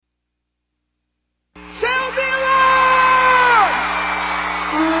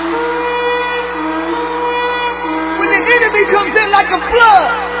like a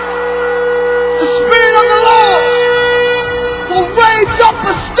flood, the Spirit of the Lord will raise up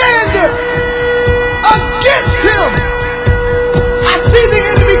a standard against him. I see the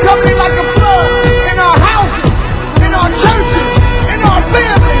enemy coming in like a flood in our houses, in our churches, in our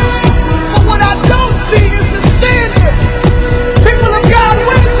families. But what I don't see is the standard. People of God,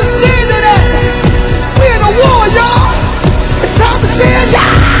 where's the standard at? We're in a war, y'all. It's time to stand, y'all.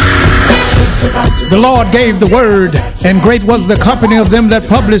 The Lord gave the word, and great was the company of them that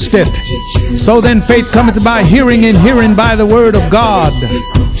published it. So then faith cometh by hearing, and hearing by the word of God.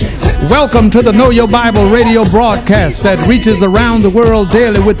 Welcome to the Know Your Bible radio broadcast that reaches around the world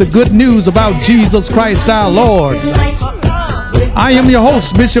daily with the good news about Jesus Christ our Lord. I am your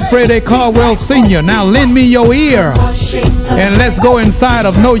host, Bishop Fred A. Caldwell Sr. Now lend me your ear, and let's go inside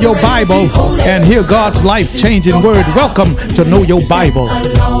of Know Your Bible and hear God's life-changing word. Welcome to Know Your Bible.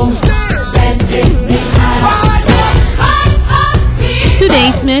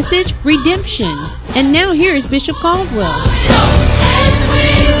 Today's message, redemption. And now here is Bishop Caldwell.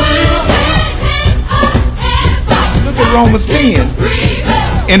 Look at Romans 10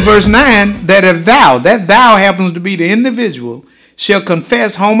 in verse 9, that if thou happens to be the individual, shall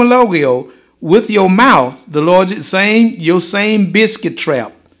confess homologio with your mouth, the Lord's saying, your same biscuit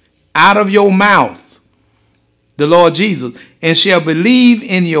trap, out of your mouth, the Lord Jesus, and shall believe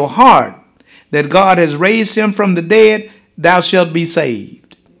in your heart that God has raised him from the dead, thou shalt be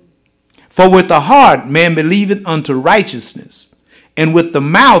saved. For with the heart man believeth unto righteousness, and with the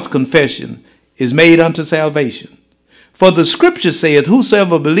mouth confession is made unto salvation. For the scripture saith,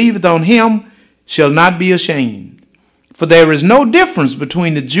 whosoever believeth on him shall not be ashamed. For there is no difference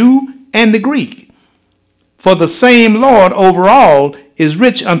between the Jew and the Greek. For the same Lord over all is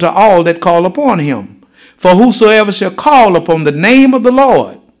rich unto all that call upon him. For whosoever shall call upon the name of the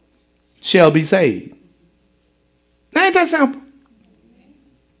Lord shall be saved. Now, ain't that simple?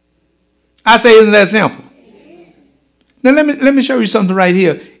 I say, isn't that simple? Now, let me show you something right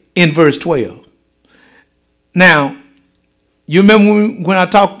here in verse 12. Now, you remember when I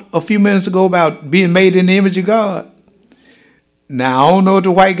talked a few minutes ago about being made in the image of God? Now, I don't know if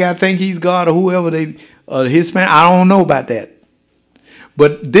the white guy think he's God or whoever his man. I don't know about that.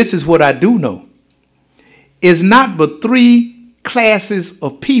 But this is what I do know. It's not but three classes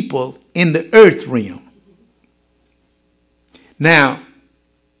of people in the earth realm. Now,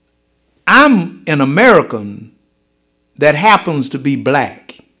 I'm an American that happens to be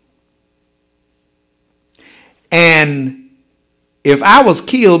black. And if I was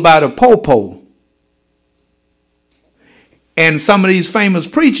killed by the popo, and some of these famous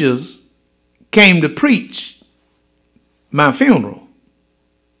preachers came to preach my funeral,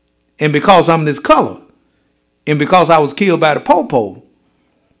 and because I'm this color, and because I was killed by the popo,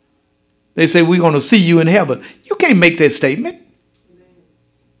 they say, we're going to see you in heaven. You can't make that statement.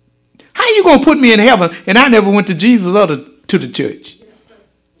 How you going to put me in heaven and I never went to Jesus or to the church?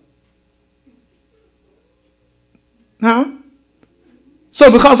 Huh?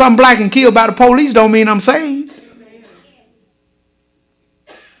 So because I'm black and killed by the police don't mean I'm saved.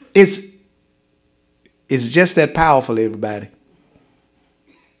 It's just that powerful, everybody.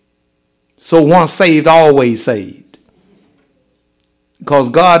 So once saved, always saved. Because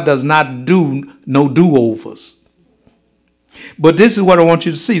God does not do no do-overs. But this is what I want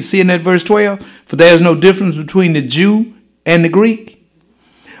you to see. See in that verse 12? For there is no difference between the Jew and the Greek.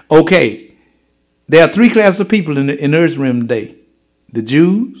 Okay. There are three classes of people in the earth realm today. The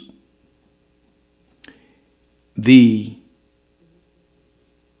Jews, you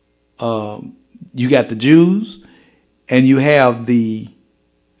got the Jews, and you have the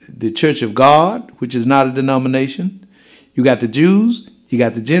Church of God, which is not a denomination. You got the Jews, you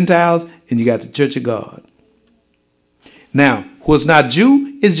got the Gentiles, and you got the Church of God. Now, what's not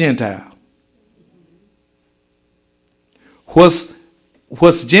Jew is Gentile. What's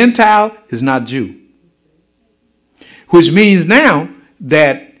Gentile is not Jew. Which means now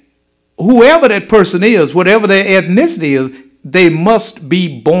that whoever that person is, whatever their ethnicity is, they must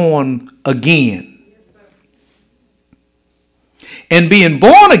be born again. And being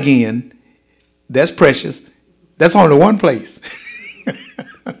born again, that's precious. That's only one place.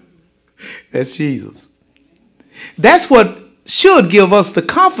 That's Jesus. That's what should give us the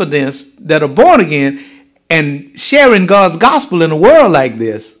confidence that are born again and sharing God's gospel in a world like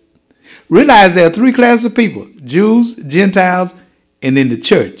this. Realize there are three classes of people: Jews, Gentiles, and then the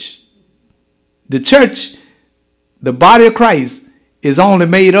church. The church, the body of Christ, is only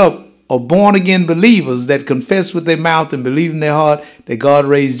made up of born again believers that confess with their mouth and believe in their heart that God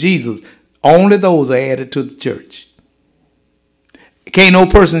raised Jesus. Only those are added to the church. Can't no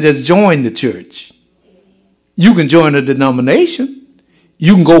person just join the church. You can join a denomination.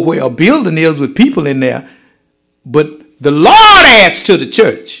 You can go where a building is with people in there. But the Lord adds to the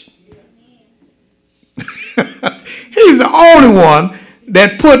church. He's the only one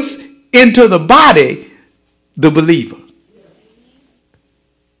that puts into the body the believer.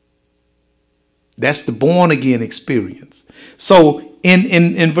 That's the born again experience. So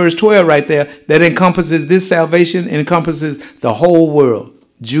in verse 12 right there, that encompasses this salvation, encompasses the whole world,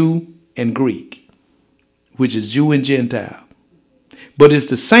 Jew and Greek, which is Jew and Gentile. But it's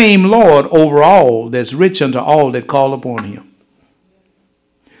the same Lord over all, that's rich unto all that call upon him.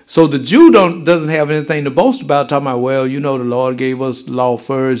 So the Jew doesn't have anything to boast about, talking about, well, the Lord gave us the law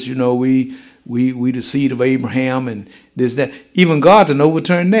first, we the seed of Abraham and this, that. Even God didn't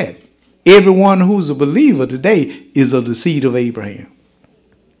overturn that. Everyone who's a believer today is of the seed of Abraham.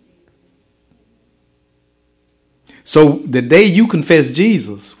 So the day you confess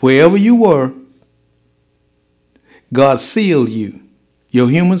Jesus, wherever you were, God sealed you, your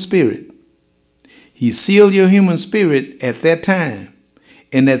human spirit. He sealed your human spirit at that time.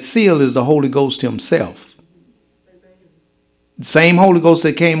 And that seal is the Holy Ghost himself. The same Holy Ghost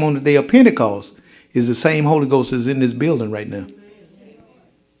that came on the day of Pentecost is the same Holy Ghost that's in this building right now.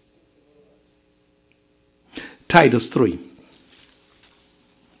 Titus 3.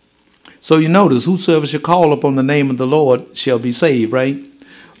 So you notice, whosoever shall call upon the name of the Lord shall be saved, right?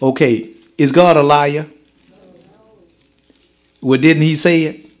 Okay, is God a liar? Well, didn't he say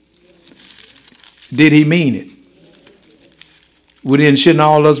it? Did he mean it? Well, then shouldn't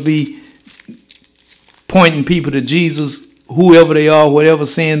all us be pointing people to Jesus, whoever they are, whatever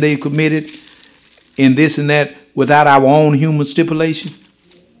sin they committed, in this and that, without our own human stipulation?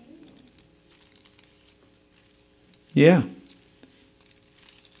 Yeah.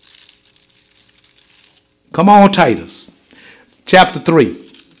 Come on, Titus. Chapter 3.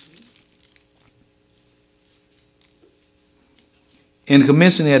 And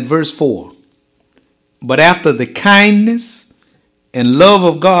commencing at verse 4. But after the kindness and love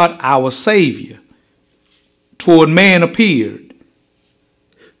of God, our Savior, toward man appeared.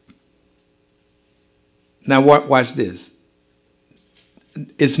 Now watch this.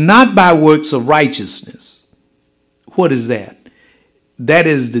 It's not by works of righteousness. What is that? That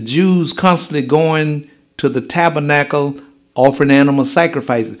is the Jews constantly going to the tabernacle, offering animal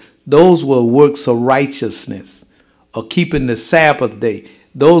sacrifices. Those were works of righteousness, or keeping the Sabbath day.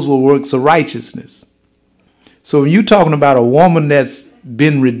 Those were works of righteousness. So when you're talking about a woman that's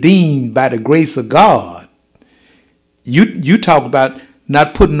been redeemed by the grace of God, you talk about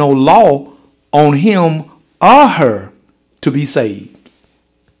not putting no law on him or her to be saved.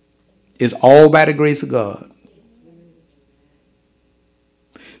 It's all by the grace of God.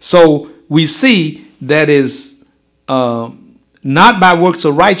 So we see that is not by works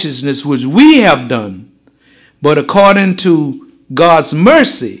of righteousness which we have done, but according to God's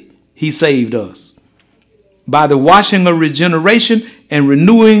mercy, he saved us by the washing of regeneration and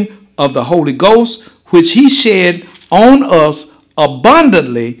renewing of the Holy Ghost, which he shed on us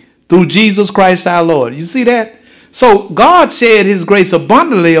abundantly through Jesus Christ our Lord. You see that? So God shed his grace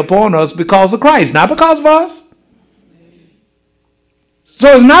abundantly upon us because of Christ, not because of us.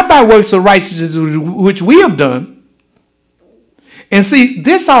 So it's not by works of righteousness which we have done. And see,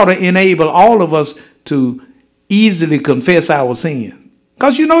 this ought to enable all of us to easily confess our sin.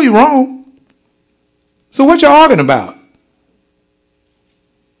 Because you know you're wrong. So what you arguing about?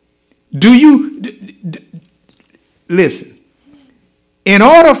 Listen, in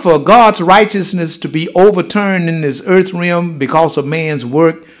order for God's righteousness to be overturned in this earth realm because of man's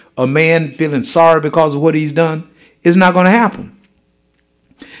work, a man feeling sorry because of what he's done, it's not going to happen.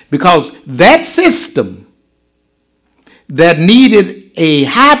 Because that system that needed a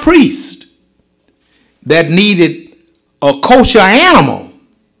high priest, that needed a kosher animal,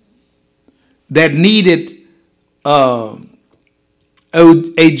 that needed a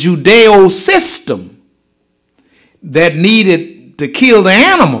Judeo system, that needed to kill the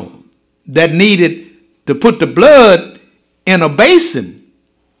animal, that needed to put the blood in a basin,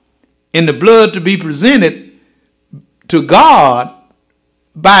 and the blood to be presented to God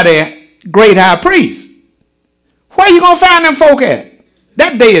by the great high priest. Where you going to find them folk at?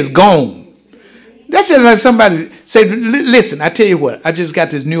 That day is gone. That's just like somebody say, listen, I tell you what, I just got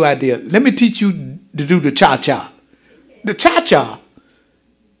this new idea. Let me teach you to do the cha-cha. The cha-cha.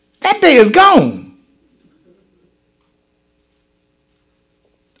 That day is gone.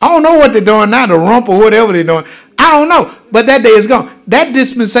 I don't know what they're doing now, the rump or whatever they're doing. I don't know, but that day is gone. That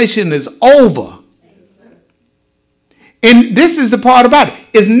dispensation is over. And this is the part about it.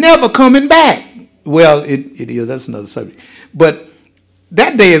 It's never coming back. Well, it is. That's another subject. But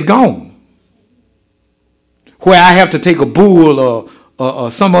that day is gone. where I have to take a bull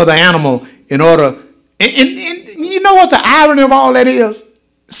or some other animal in order. And you know what the irony of all that is?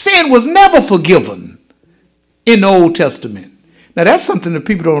 Sin was never forgiven in the Old Testament. Now that's something that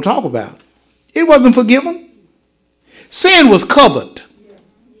people don't talk about. It wasn't forgiven. Sin was covered.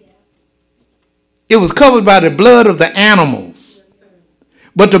 It was covered by the blood of the animals.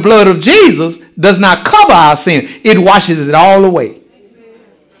 But the blood of Jesus does not cover our sin. It washes it all away.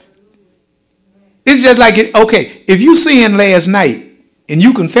 It's just like, okay, if you sinned last night and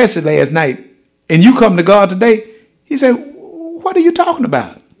you confess it last night and you come to God today, he said, what are you talking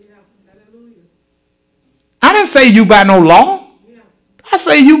about? I didn't say you by no law. I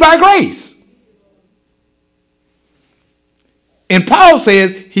say you by grace. And Paul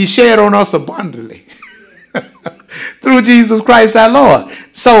says he shared on us abundantly through Jesus Christ our Lord.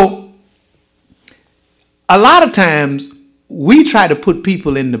 So a lot of times we try to put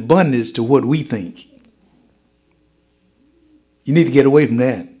people in the bondage to what we think. You need to get away from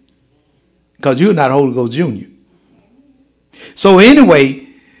that, because you're not Holy Ghost Junior. So anyway,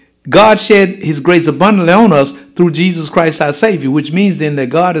 God shed his grace abundantly on us through Jesus Christ our Savior, which means then that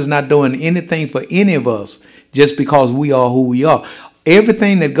God is not doing anything for any of us just because we are who we are.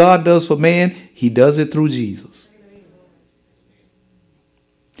 Everything that God does for man, he does it through Jesus.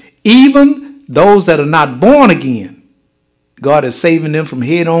 Even those that are not born again, God is saving them from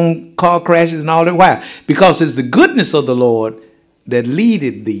head-on car crashes and all that. Why? Because it's the goodness of the Lord that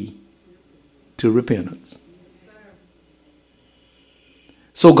leadeth thee to repentance.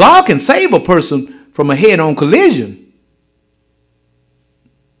 So God can save a person from a head-on collision.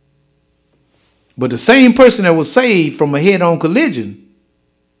 But the same person that was saved from a head-on collision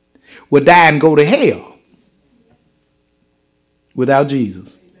would die and go to hell without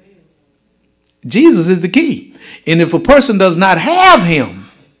Jesus. Jesus is the key. And if a person does not have him,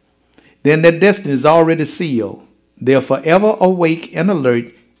 then their destiny is already sealed. They're forever awake and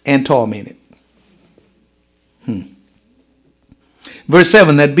alert and tormented. Verse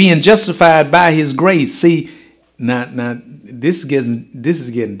 7, that being justified by his grace. See, now this is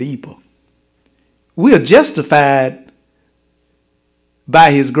getting deeper. We are justified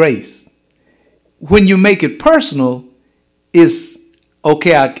by his grace. When you make it personal, it's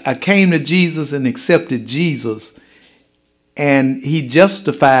okay, I came to Jesus and accepted Jesus, and he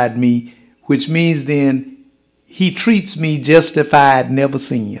justified me, which means then he treats me justified, never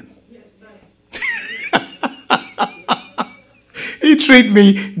sinned. He treats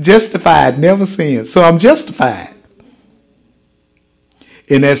me justified, never sinned. So I'm justified.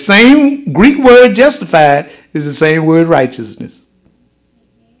 And that same Greek word justified is the same word righteousness.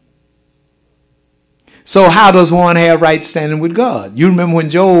 So how does one have right standing with God? You remember when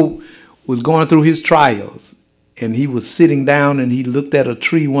Job was going through his trials and he was sitting down and he looked at a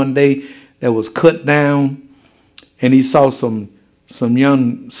tree one day that was cut down, and he saw some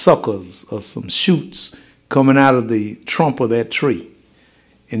young suckers or some shoots coming out of the trunk of that tree.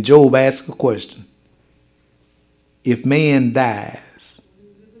 And Job asked a question. If man dies,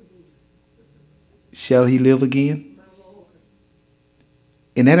 shall he live again?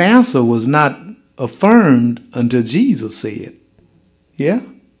 And that answer was not affirmed until Jesus said, yeah.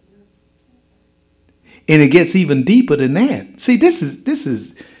 And it gets even deeper than that. See, this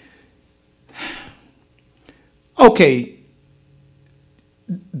is okay.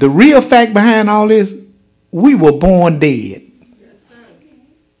 The real fact behind all this, we were born dead.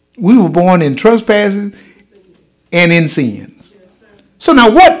 We were born in trespasses and in sins. So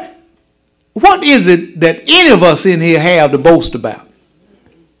now what is it that any of us in here have to boast about?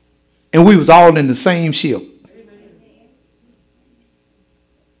 And we was all in the same ship.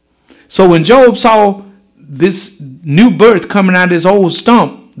 So when Job saw this new birth coming out of this old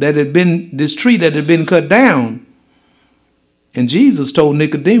stump that had been, this tree that had been cut down, and Jesus told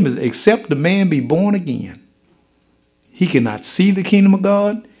Nicodemus, except the man be born again, he cannot see the kingdom of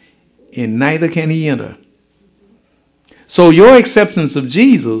God, and neither can he enter. So your acceptance of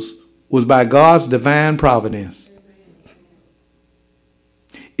Jesus was by God's divine providence.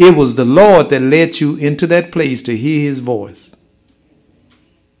 It was the Lord that led you into that place to hear his voice.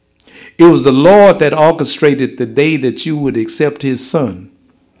 It was the Lord that orchestrated the day that you would accept his son.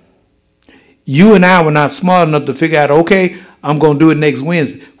 You and I were not smart enough to figure out, okay, I'm going to do it next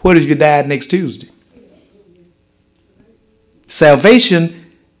Wednesday. What if you died next Tuesday?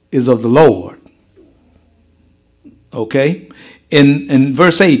 Salvation is of the Lord. Okay? In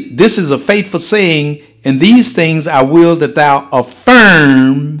verse 8, this is a faithful saying, and these things I will that thou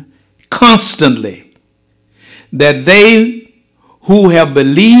affirm constantly, that they who have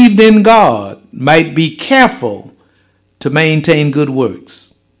believed in God might be careful to maintain good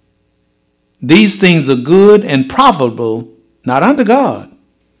works. These things are good and profitable, not unto God,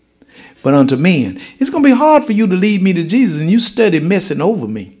 but unto men. It's going to be hard for you to lead me to Jesus and you study messing over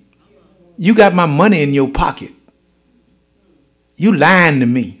me. You got my money in your pocket. You lying to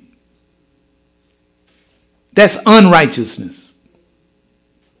me. That's unrighteousness.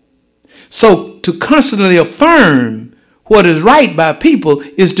 So to constantly affirm what is right by people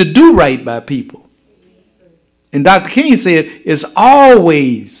is to do right by people. And Dr. King said, it's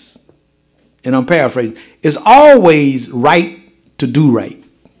always, and I'm paraphrasing, it's always right to do right.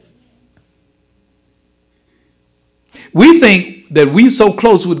 We think that we're so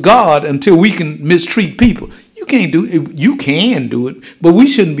close with God until we can mistreat people. You can't do it. You can do it, but we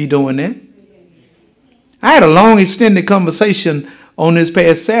shouldn't be doing that. I had a long, extended conversation on this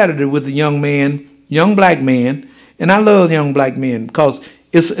past Saturday with a young man, young black man, and I love young black men because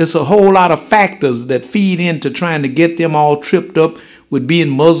it's a whole lot of factors that feed into trying to get them all tripped up with being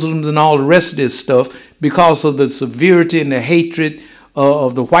Muslims and all the rest of this stuff because of the severity and the hatred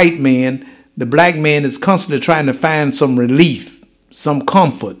of the white man. The black man is constantly trying to find some relief, some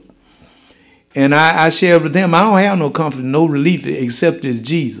comfort. And I shared with them, I don't have no comfort, no relief except it's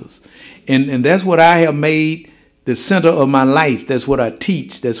Jesus. And that's what I have made the center of my life. That's what I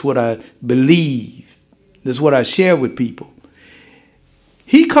teach. That's what I believe. That's what I share with people.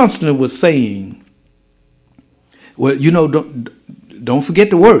 He constantly was saying, well, you know, don't forget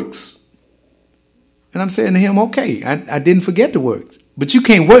the works. And I'm saying to him, okay, I didn't forget the works. But you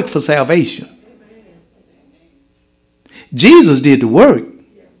can't work for salvation. Jesus did the work.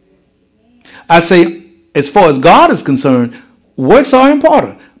 I say, as far as God is concerned, works are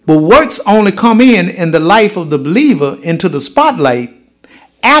important. But works only come in the life of the believer into the spotlight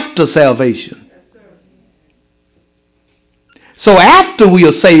after salvation. So after we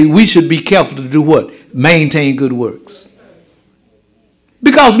are saved, we should be careful to do what? Maintain good works.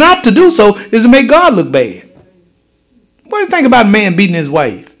 Because not to do so is to make God look bad. What do you think about a man beating his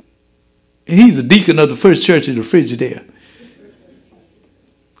wife? And he's a deacon of the First Church of the Frigidaire.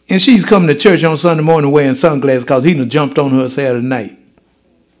 And she's coming to church on Sunday morning wearing sunglasses because he done jumped on her Saturday night.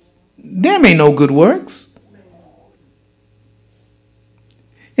 Them ain't no good works.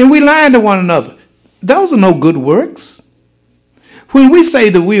 And we lying to one another. Those are no good works. When we say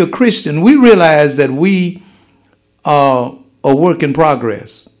that we are Christian, we realize that we are a work in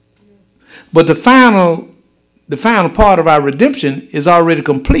progress. But the final part of our redemption is already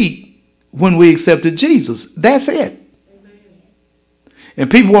complete when we accepted Jesus. That's it.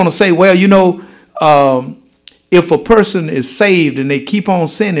 And people want to say, well, you know, if a person is saved and they keep on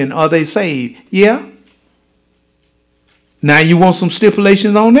sinning, are they saved? Yeah. Now you want some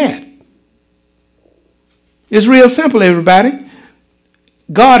stipulations on that. It's real simple, everybody.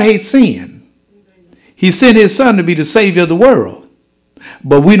 God hates sin. He sent his son to be the savior of the world.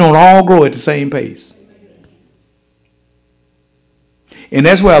 But we don't all grow at the same pace. And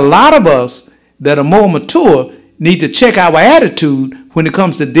that's where a lot of us that are more mature need to check our attitude when it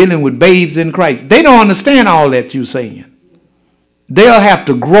comes to dealing with babes in Christ. They don't understand all that you're saying. They'll have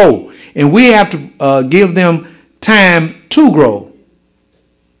to grow. And we have to give them time to grow.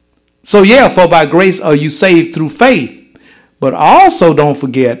 So yeah, for by grace are you saved through faith. But also don't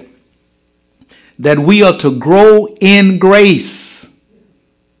forget that we are to grow in grace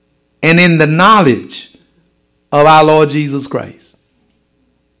and in the knowledge of our Lord Jesus Christ.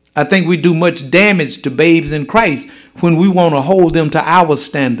 I think we do much damage to babes in Christ when we want to hold them to our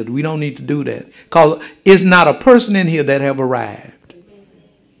standard. We don't need to do that because it's not a person in here that have arrived.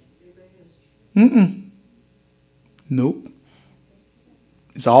 Nope.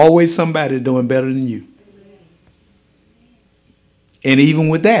 It's always somebody doing better than you. And even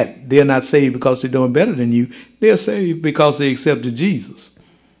with that, they're not saved because they're doing better than you. They're saved because they accepted Jesus.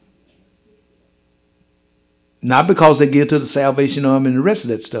 Not because they get to the Salvation Army and the rest of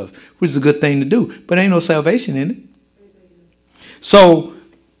that stuff, which is a good thing to do. But ain't no salvation in it. So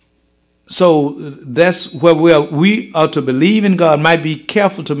that's where we are to believe in God, might be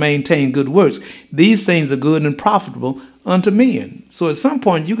careful to maintain good works. These things are good and profitable unto men. So at some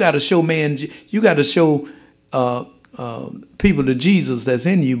point you got to show people to Jesus that's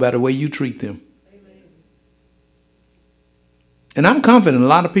in you by the way you treat them. And I'm confident a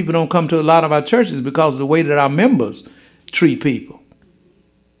lot of people don't come to a lot of our churches because of the way that our members treat people.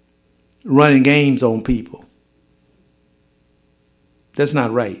 Running games on people. That's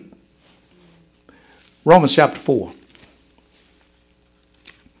not right. Romans chapter 4.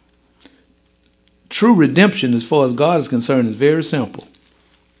 True redemption, as far as God is concerned, is very simple.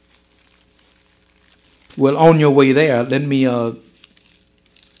 Well, on your way there, let me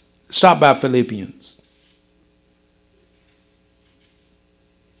stop by Philippians.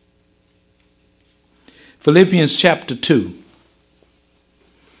 Philippians chapter 2.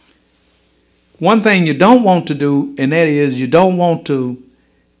 One thing you don't want to do, and that is you don't want to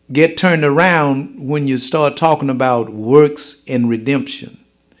get turned around when you start talking about works and redemption.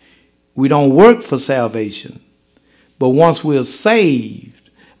 We don't work for salvation. But once we're saved,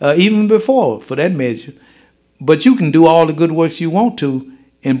 even before, for that measure, but you can do all the good works you want to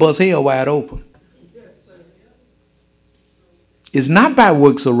and bust hell wide open. It's not by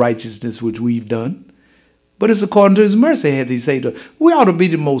works of righteousness which we've done, but it's according to his mercy, hath he said to us. We ought to be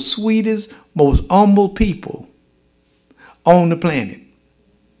the most sweetest, most humble people on the planet,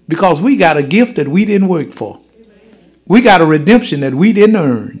 because we got a gift that we didn't work for. We got a redemption that we didn't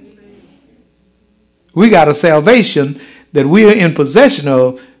earn. We got a salvation that we are in possession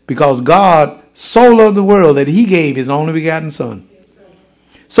of because God so loved the world that he gave his only begotten son.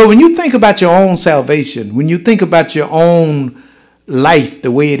 So when you think about your own salvation, when you think about your own life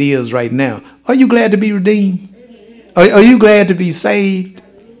the way it is right now, are you glad to be redeemed? Are you glad to be saved?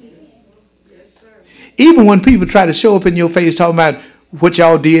 Even when people try to show up in your face talking about what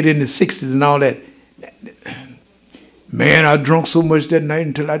y'all did in the 60s and all that. Man, I drunk so much that night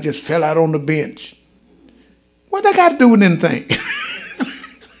until I just fell out on the bench. What that got to do with anything?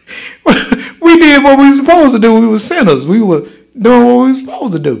 We did what we were supposed to do. We were sinners. We were doing what we were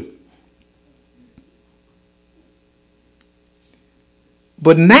supposed to do.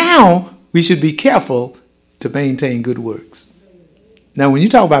 But now we should be careful to maintain good works. Now, when you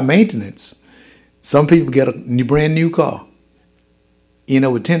talk about maintenance, some people get a brand new car,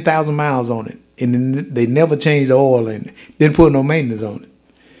 with 10,000 miles on it, and they never change the oil in it, didn't put no maintenance on it.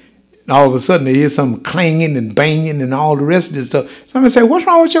 And all of a sudden they hear something clanging and banging and all the rest of this stuff. Somebody say, "What's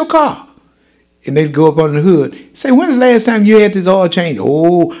wrong with your car?" And they go up on the hood. Say, "When's the last time you had this oil change?"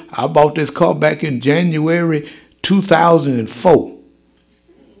 "Oh, I bought this car back in January 2004.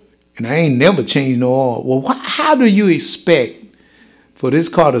 And I ain't never changed no oil." Well, how do you expect for this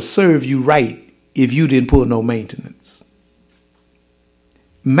car to serve you right if you didn't put no maintenance?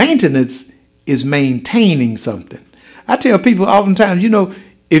 Maintenance is maintaining something. I tell people oftentimes,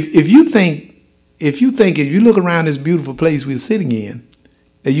 if you look around this beautiful place we're sitting in,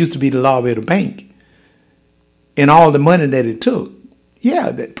 that used to be the lobby of the bank, and all the money that it took,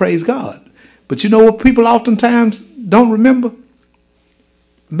 praise God. But you know what people oftentimes don't remember?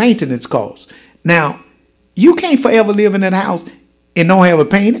 Maintenance costs. Now, you can't forever live in that house and don't have it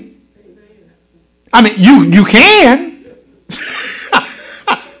painted. I mean, you can.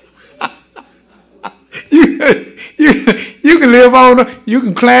 You can live on. You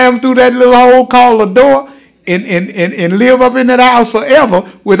can climb through that little hole called a door and live up in that house forever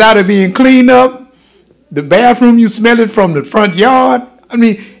without it being cleaned up. The bathroom, you smell it from the front yard. I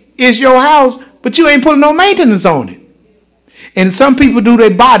mean, it's your house, but you ain't putting no maintenance on it. And some people do their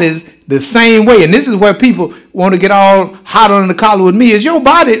bodies the same way. And this is where people want to get all hot on the collar with me. Is your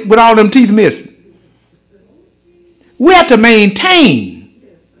body with all them teeth missing? We have to maintain.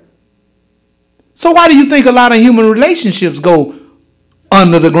 So why do you think a lot of human relationships go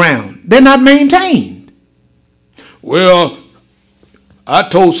under the ground? They're not maintained. Well, I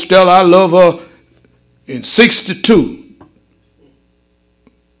told Stella I love her in 62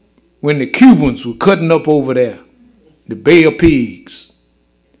 when the Cubans were cutting up over there, the Bay of Pigs.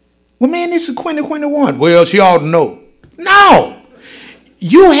 Well, man, this is 2021. Well, she ought to know. No.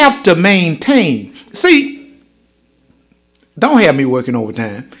 You have to maintain. See, don't have me working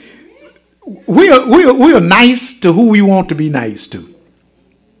overtime. We are nice to who we want to be nice to.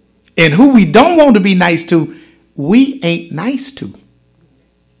 And who we don't want to be nice to, we ain't nice to.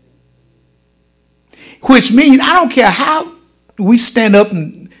 Which means I don't care how we stand up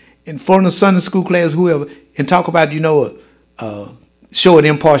in front of Sunday school class, whoever, and talk about, showing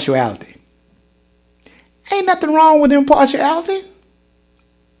impartiality. Ain't nothing wrong with impartiality.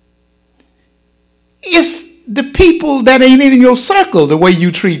 It's the people that ain't in your circle, the way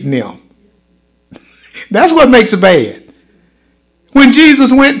you treating them. That's what makes it bad. When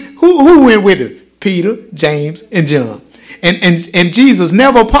Jesus went, who went with him? Peter, James, and John. And Jesus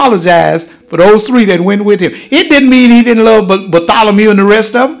never apologized for those three that went with him. It didn't mean he didn't love Bartholomew and the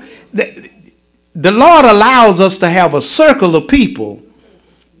rest of them. The Lord allows us to have a circle of people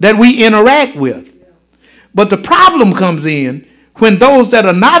that we interact with. But the problem comes in when those that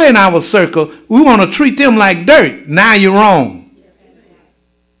are not in our circle, we want to treat them like dirt. Now you're wrong.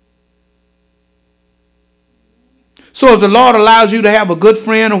 So if the Lord allows you to have a good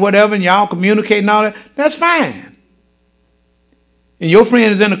friend or whatever and y'all communicate and all that, that's fine. And your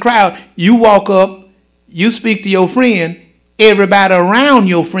friend is in the crowd, you walk up, you speak to your friend, everybody around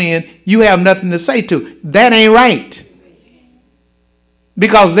your friend, you have nothing to say to. That ain't right.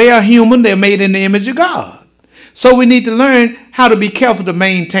 because they are human. They're made in the image of God. So we need to learn how to be careful to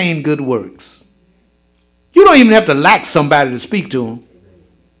maintain good works. You don't even have to like somebody to speak to them.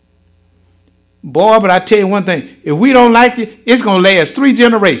 Boy, but I tell you one thing. If we don't like you, it's going to last 3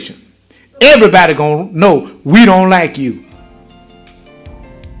 generations. Everybody going to know we don't like you.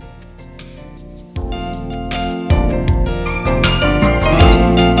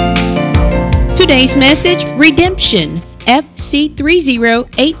 Today's message, Redemption,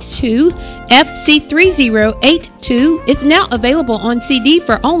 FC3082. FC3082 is now available on CD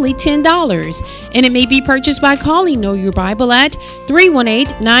for only $10, and it may be purchased by calling Know Your Bible at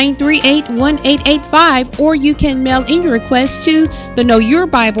 318-938-1885, or you can mail in your request to the Know Your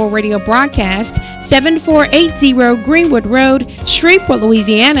Bible radio broadcast, 7480 Greenwood Road, Shreveport,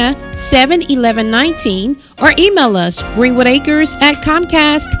 Louisiana, 71119, or email us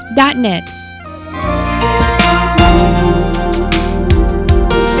greenwoodacres@comcast.net.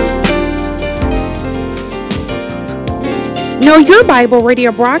 Know Your Bible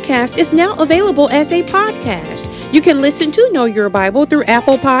radio broadcast is now available as a podcast. You can listen to Know Your Bible through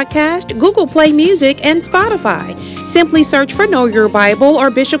Apple Podcast, Google Play Music, and Spotify. Simply search for Know Your Bible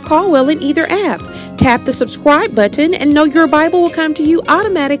or Bishop Caldwell in either app. Tap the subscribe button and Know Your Bible will come to you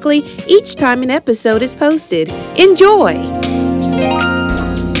automatically each time an episode is posted. Enjoy!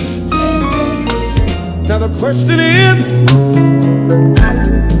 Now the question is,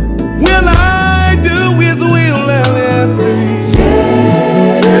 will I do His will? Answer.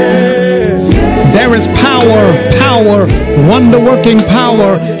 There is power, wonder-working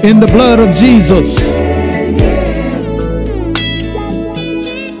power in the blood of Jesus.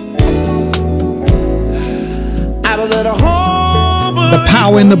 The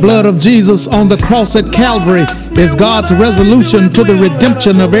power in the blood of Jesus on the cross at Calvary is God's resolution to the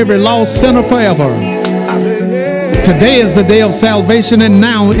redemption of every lost sinner forever. Today is the day of salvation, and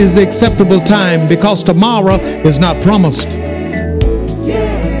now is the acceptable time, because tomorrow is not promised.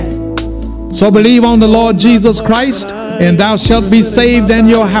 So believe on the Lord Jesus Christ, and thou shalt be saved and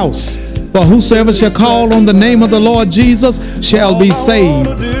your house. For whosoever shall call on the name of the Lord Jesus shall be saved.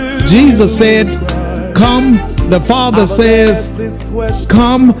 Jesus said, come. The Father says,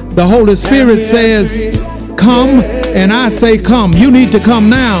 come. The Holy Spirit says, come. And I say, come. You need to come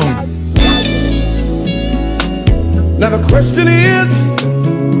now. Now the question is,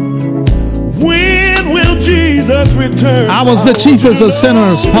 when will Jesus return? I was the chiefest of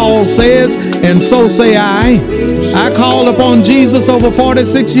sinners, Paul says, and so say I. I called upon Jesus over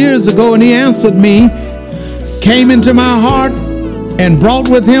 46 years ago, and He answered me, came into my heart, and brought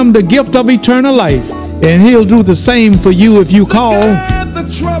with Him the gift of eternal life. And He'll do the same for you if you call. The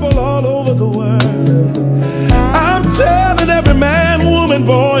trouble all over the world. I'm telling every man, woman,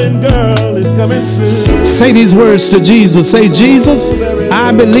 boy, and girl is coming soon. Say these words to Jesus. Say, Jesus,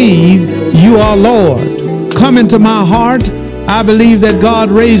 I believe you are Lord. Come into my heart. I believe that God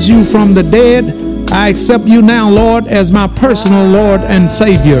raised you from the dead. I accept you now, Lord, as my personal Lord and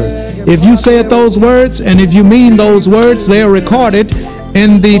Savior. If you said those words, and if you mean those words, they are recorded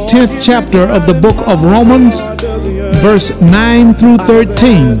in the 10th chapter of the book of Romans, verse 9 through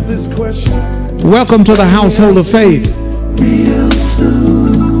 13. Welcome to the household of faith.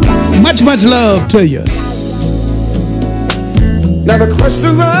 Much, much love to you. Now the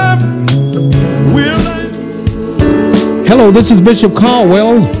questions are, hello, this is Bishop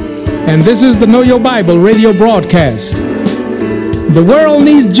Caldwell, and this is the Know Your Bible radio broadcast. The world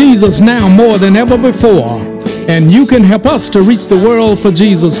needs Jesus now more than ever before, and you can help us to reach the world for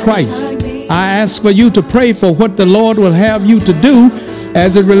Jesus Christ. I ask for you to pray for what the Lord will have you to do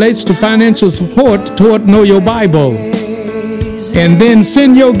as it relates to financial support toward Know Your Bible. And then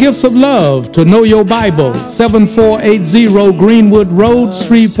send your gifts of love to Know Your Bible, 7480 Greenwood Road,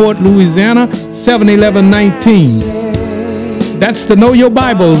 Shreveport, Louisiana, 71119. That's the Know Your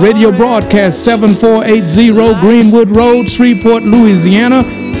Bible radio broadcast, 7480 Greenwood Road, Shreveport, Louisiana,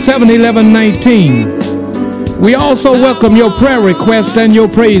 71119. We also welcome your prayer requests and your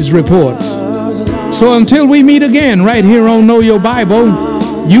praise reports. So until we meet again right here on Know Your Bible,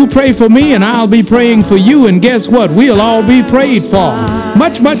 you pray for me and I'll be praying for you, and guess what? We'll all be prayed for.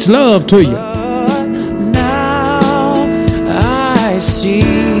 Much, much love to you. now I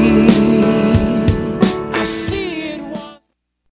see